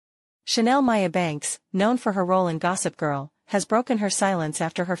Chanel Maya Banks, known for her role in Gossip Girl, has broken her silence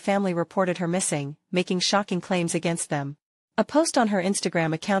after her family reported her missing, making shocking claims against them. A post on her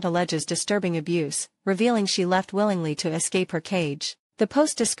Instagram account alleges disturbing abuse, revealing she left willingly to escape her cage. The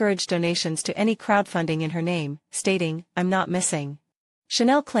post discouraged donations to any crowdfunding in her name, stating, "I'm not missing."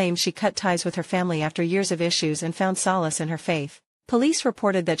 Chanel claims she cut ties with her family after years of issues and found solace in her faith. Police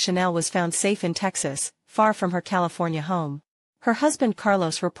reported that Chanel was found safe in Texas, far from her California home. Her husband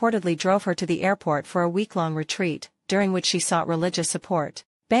Carlos reportedly drove her to the airport for a week-long retreat, during which she sought religious support.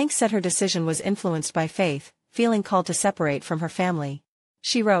 Banks said her decision was influenced by faith, feeling called to separate from her family.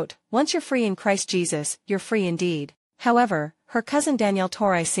 She wrote, "Once you're free in Christ Jesus, you're free indeed." However, her cousin Danielle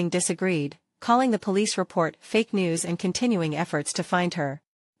Torres Singh disagreed, calling the police report fake news and continuing efforts to find her.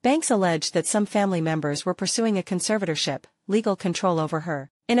 Banks alleged that some family members were pursuing a conservatorship, legal control over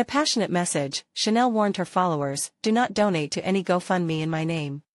her. In a passionate message, Chanel warned her followers, "Do not donate to any GoFundMe in my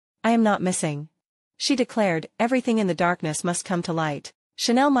name. I am not missing." She declared, "Everything in the darkness must come to light."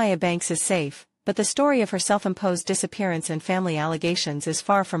 Chanel Maya Banks is safe, but the story of her self-imposed disappearance and family allegations is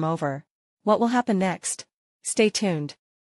far from over. What will happen next? Stay tuned.